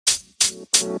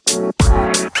Google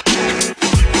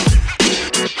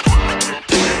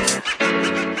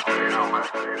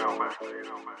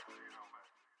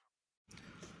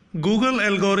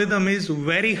algorithm is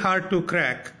very hard to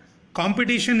crack.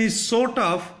 Competition is so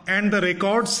tough, and the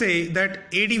records say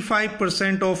that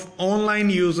 85% of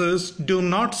online users do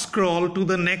not scroll to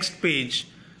the next page.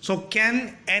 So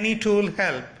can any tool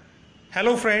help?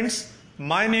 Hello friends,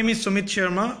 my name is Sumit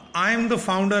Sharma. I am the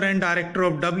founder and director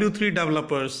of W3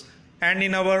 Developers, and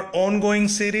in our ongoing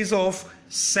series of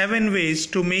 7 ways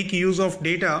to make use of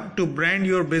data to brand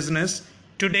your business,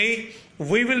 today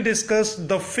we will discuss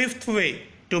the 5th way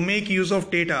to make use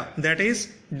of data, that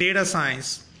is data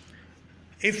science.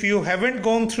 If you haven't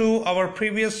gone through our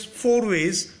previous 4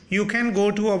 ways, you can go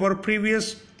to our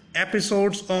previous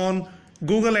episodes on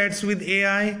Google Ads with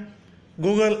AI,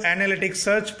 Google Analytics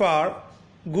Search Bar,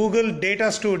 Google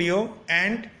Data Studio,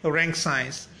 and Rank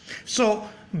Science. So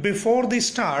before the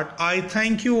start, I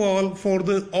thank you all for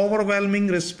the overwhelming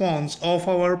response of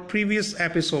our previous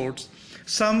episodes.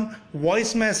 Some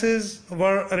voice messages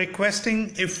were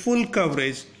requesting a full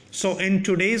coverage. So in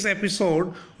today's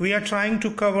episode, we are trying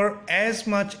to cover as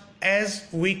much as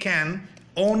we can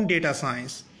on data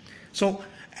science. So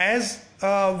as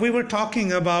we were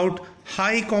talking about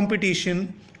high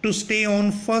competition to stay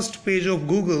on first page of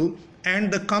Google,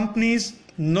 and the companies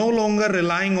no longer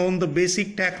relying on the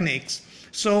basic techniques.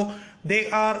 So they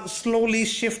are slowly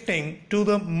shifting to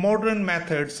the modern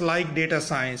methods like data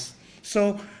science.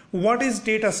 So what is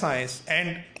data science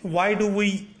and why do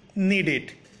we need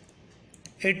it?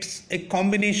 It's a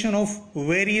combination of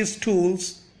various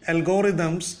tools,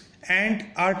 algorithms, and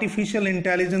artificial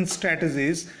intelligence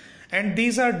strategies, and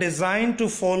these are designed to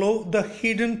follow the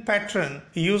hidden pattern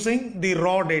using the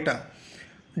raw data.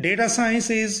 Data science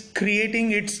is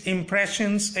creating its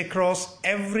impressions across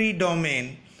every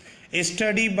domain. A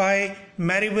study by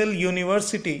Maryville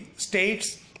University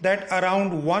states that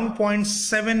around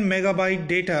 1.7 megabyte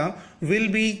data will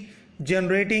be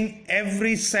generating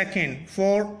every second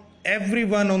for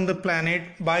everyone on the planet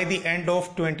by the end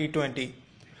of 2020.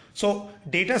 So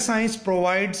data science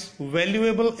provides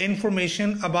valuable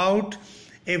information about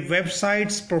a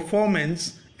website's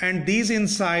performance, and these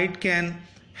insights can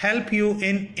help you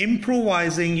in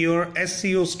improvising your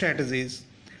SEO strategies.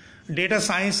 Data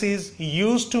science is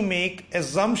used to make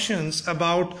assumptions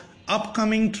about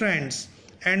upcoming trends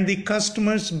and the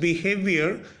customer's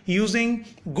behavior using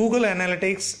Google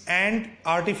Analytics and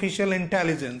artificial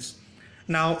intelligence.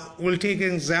 Now we'll take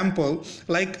an example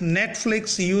like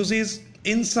Netflix uses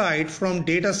insight from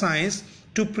data science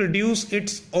to produce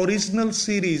its original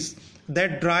series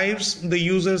that drives the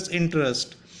user's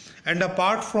interest. And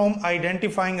apart from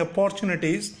identifying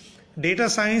opportunities, data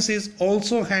science is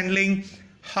also handling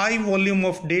high volume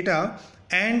of data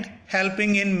and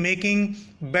helping in making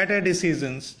better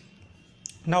decisions.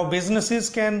 Now businesses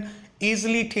can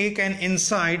easily take an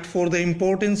insight for the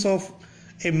importance of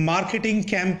a marketing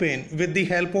campaign with the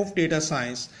help of data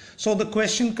science. So the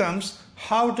question comes,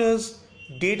 how does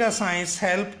data science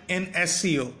help in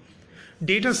SEO?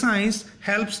 Data science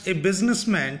helps a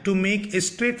businessman to make a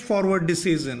straightforward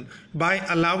decision by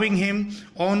allowing him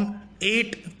on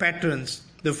 8 patterns.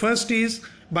 The first is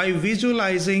by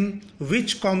visualizing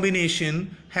which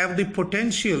combination have the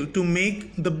potential to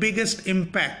make the biggest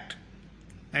impact.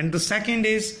 And the second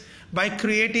is by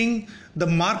creating the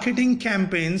marketing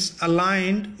campaigns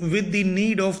aligned with the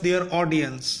need of their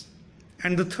audience.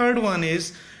 And the third one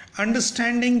is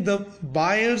understanding the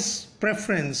buyer's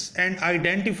preference and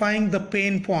identifying the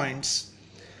pain points.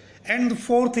 And the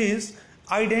fourth is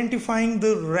identifying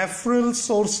the referral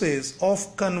sources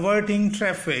of converting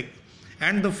traffic.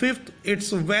 And the fifth,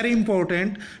 it's very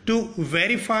important to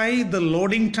verify the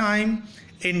loading time,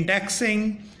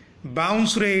 indexing,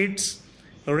 bounce rates,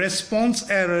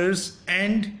 response errors,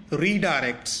 and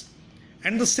redirects.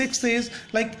 And the sixth is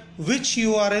like which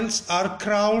URLs are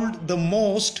crawled the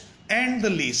most and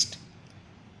the least.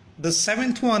 The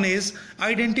seventh one is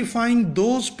identifying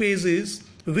those pages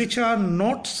which are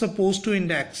not supposed to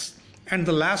index. And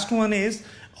the last one is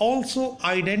also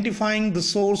identifying the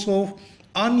source of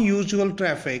unusual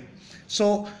traffic.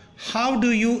 So how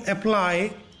do you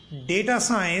apply data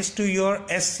science to your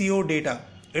SEO data?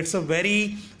 It's a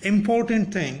very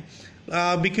important thing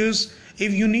because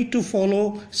if you need to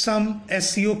follow some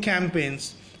SEO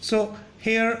campaigns. So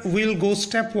here we'll go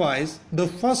stepwise. The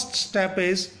first step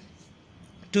is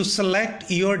to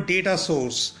select your data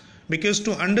source, because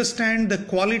to understand the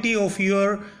quality of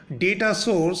your data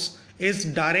source is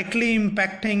directly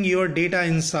impacting your data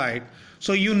insight.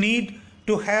 So you need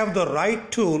to have the right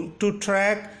tool to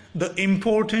track the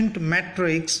important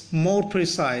metrics more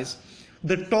precise.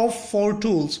 the top 4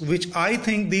 tools, which I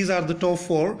think these are the top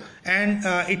 4, and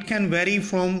it can vary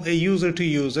from a user to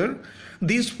user.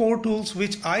 These 4 tools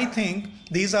which I think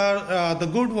these are the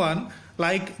good one,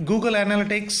 like Google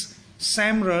Analytics,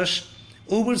 SEMrush,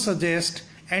 Ubersuggest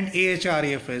and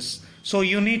Ahrefs. So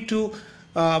you need to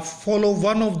follow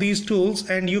one of these tools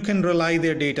and you can rely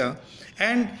their data.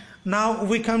 And now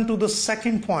we come to the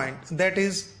second point, that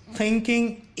is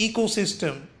thinking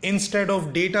ecosystem instead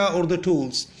of data or the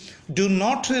tools. Do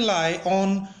not rely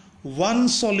on one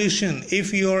solution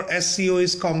if your SEO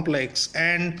is complex,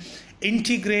 and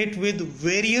integrate with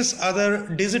various other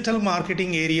digital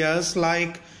marketing areas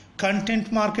like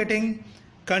content marketing,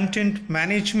 content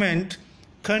management,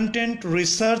 content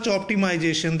research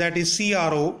optimization, that is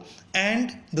CRO,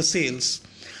 and the sales.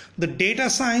 The data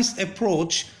science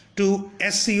approach to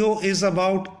SEO is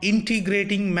about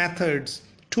integrating methods,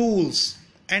 tools,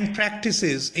 and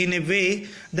practices in a way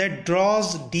that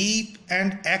draws deep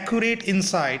and accurate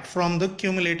insight from the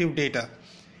cumulative data.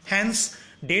 Hence,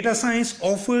 data science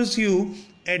offers you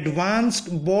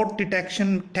advanced bot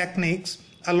detection techniques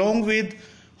along with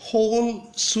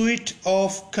whole suite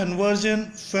of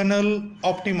conversion funnel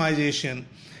optimization,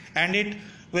 and it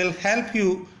will help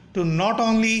you to not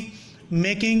only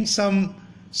making some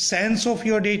sense of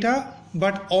your data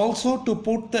but also to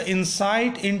put the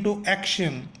insight into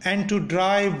action and to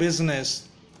drive business.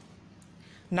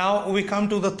 Now we come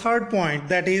to the third point,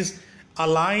 that is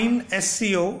align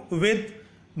SEO with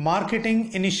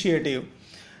marketing initiative.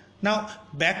 Now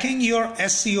backing your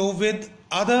SEO with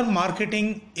other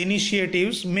marketing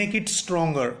initiatives make it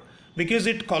stronger, because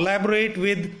it collaborate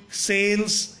with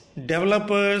sales,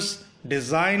 developers,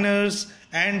 designers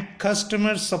and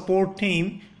customer support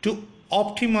team to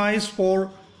optimize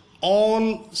for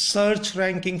all search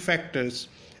ranking factors.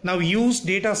 Now use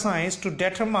data science to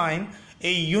determine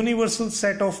a universal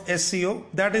set of SEO,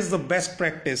 that is the best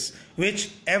practice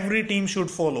which every team should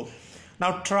follow.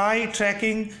 Now try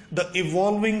tracking the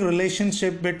evolving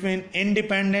relationship between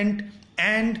independent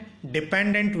and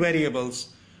dependent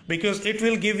variables, because it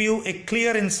will give you a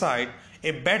clear insight,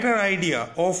 a better idea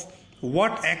of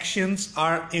what actions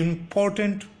are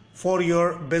important for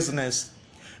your business.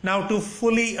 Now to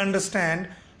fully understand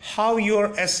how your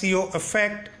SEO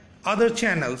affect other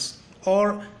channels,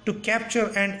 or to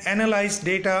capture and analyze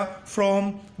data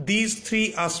from these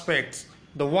 3 aspects.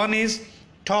 The one is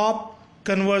top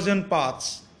conversion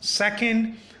paths,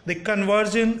 second the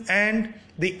conversion and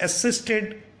the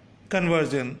assisted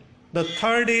conversion, the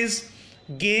third is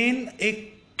gain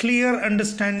a clear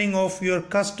understanding of your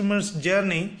customer's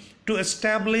journey to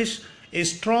establish a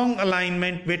strong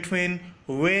alignment between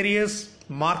various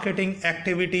marketing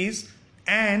activities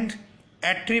and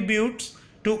attributes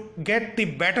to get the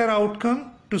better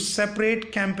outcome, to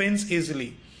separate campaigns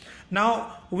easily.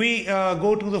 Now we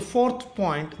go to the fourth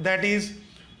point, that is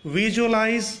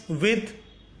visualize with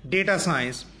data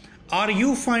science. Are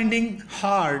you finding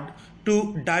hard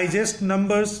to digest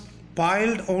numbers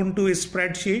piled onto a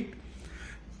spreadsheet?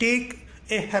 Take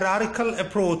a hierarchical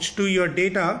approach to your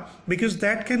data, because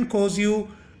that can cause you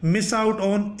miss out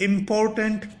on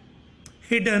important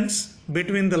hiddens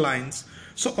between the lines.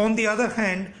 So on the other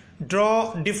hand,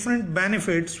 draw different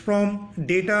benefits from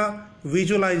data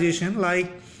visualization,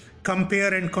 like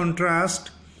compare and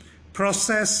contrast,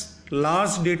 process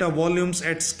large data volumes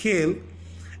at scale,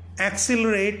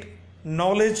 accelerate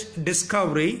knowledge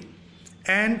discovery,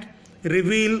 and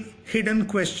reveal hidden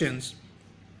questions.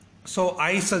 So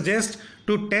I suggest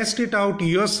to test it out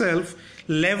yourself.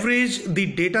 Leverage the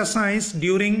data science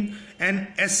during an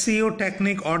SEO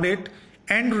technique audit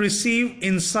and receive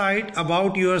insight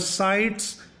about your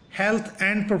site's health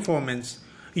and performance.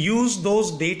 Use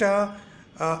those data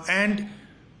and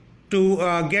to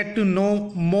get to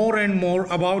know more and more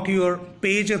about your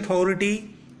page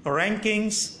authority,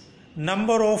 rankings,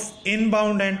 number of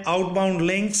inbound and outbound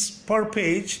links per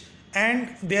page,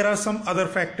 and there are some other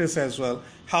factors as well.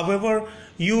 However,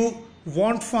 you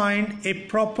won't find a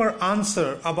proper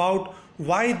answer about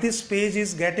why this page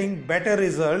is getting better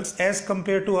results as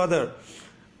compared to other.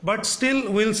 But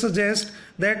still we'll suggest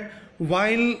that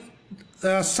while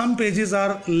some pages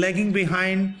are lagging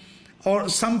behind or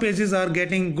some pages are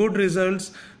getting good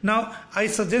results, now I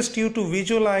suggest you to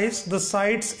visualize the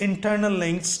site's internal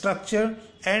link structure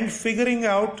and figuring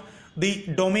out the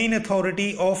domain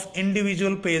authority of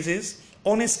individual pages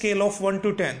on a scale of 1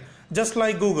 to 10, just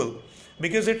like Google,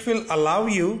 because it will allow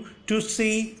you to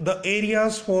see the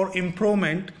areas for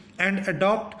improvement and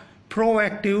adopt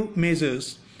proactive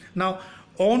measures. Now,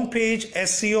 on-page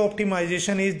SEO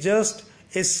optimization is just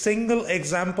a single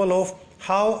example of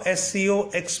how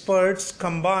SEO experts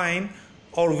combine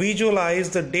or visualize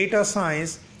the data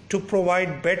science to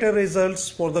provide better results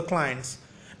for the clients.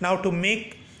 Now, to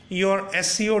make your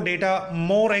SEO data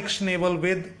more actionable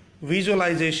with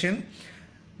visualization,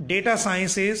 data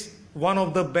science is one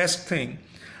of the best thing.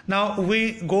 Now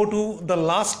we go to the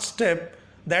last step,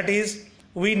 that is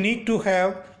we need to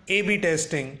have A/B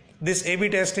testing. This A/B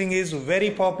testing is very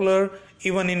popular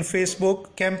even in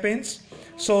Facebook campaigns.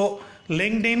 So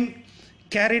LinkedIn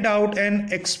carried out an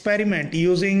experiment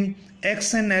using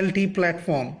XNLT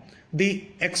platform. The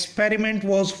experiment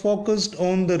was focused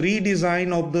on the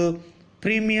redesign of the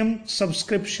premium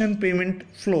subscription payment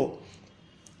flow.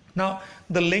 Now,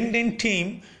 the LinkedIn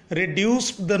team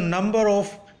reduced the number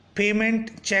of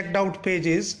payment checked out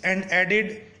pages and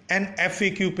added an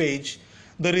FAQ page.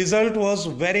 The result was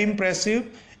very impressive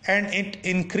and it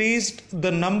increased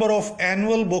the number of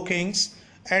annual bookings,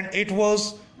 and it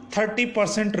was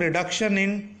 30% reduction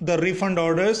in the refund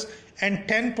orders and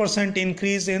 10%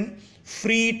 increase in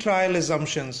free trial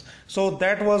assumptions. So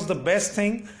that was the best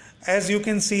thing. As you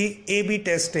can see, A/B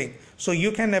testing. So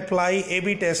you can apply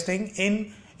A/B testing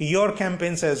in your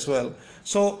campaigns as well.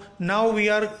 So now we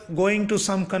are going to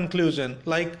some conclusion,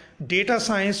 like data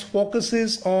science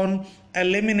focuses on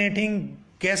eliminating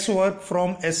guesswork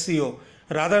from SEO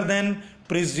rather than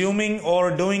presuming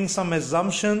or doing some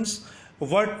assumptions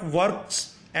what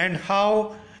works and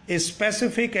how a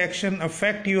specific action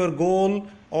affect your goal,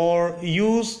 or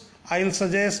I'll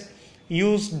suggest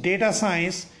use data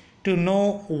science to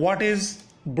know what is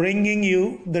bringing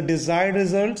you the desired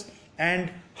results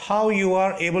and how you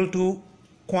are able to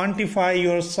quantify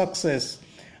your success.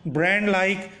 Brand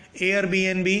like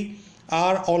Airbnb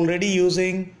are already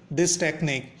using this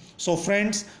technique. So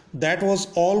friends, that was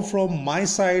all from my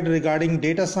side regarding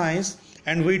data science,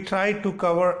 and we tried to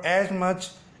cover as much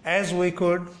as we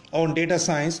could on data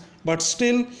science. But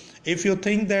still, if you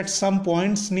think that some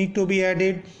points need to be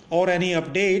added or any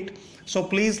update, so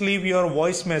please leave your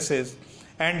voice message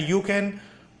and you can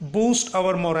boost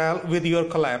our morale with your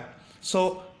collab.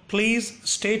 So please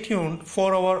stay tuned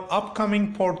for our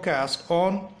upcoming podcast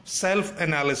on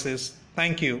self-analysis.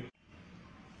 Thank you.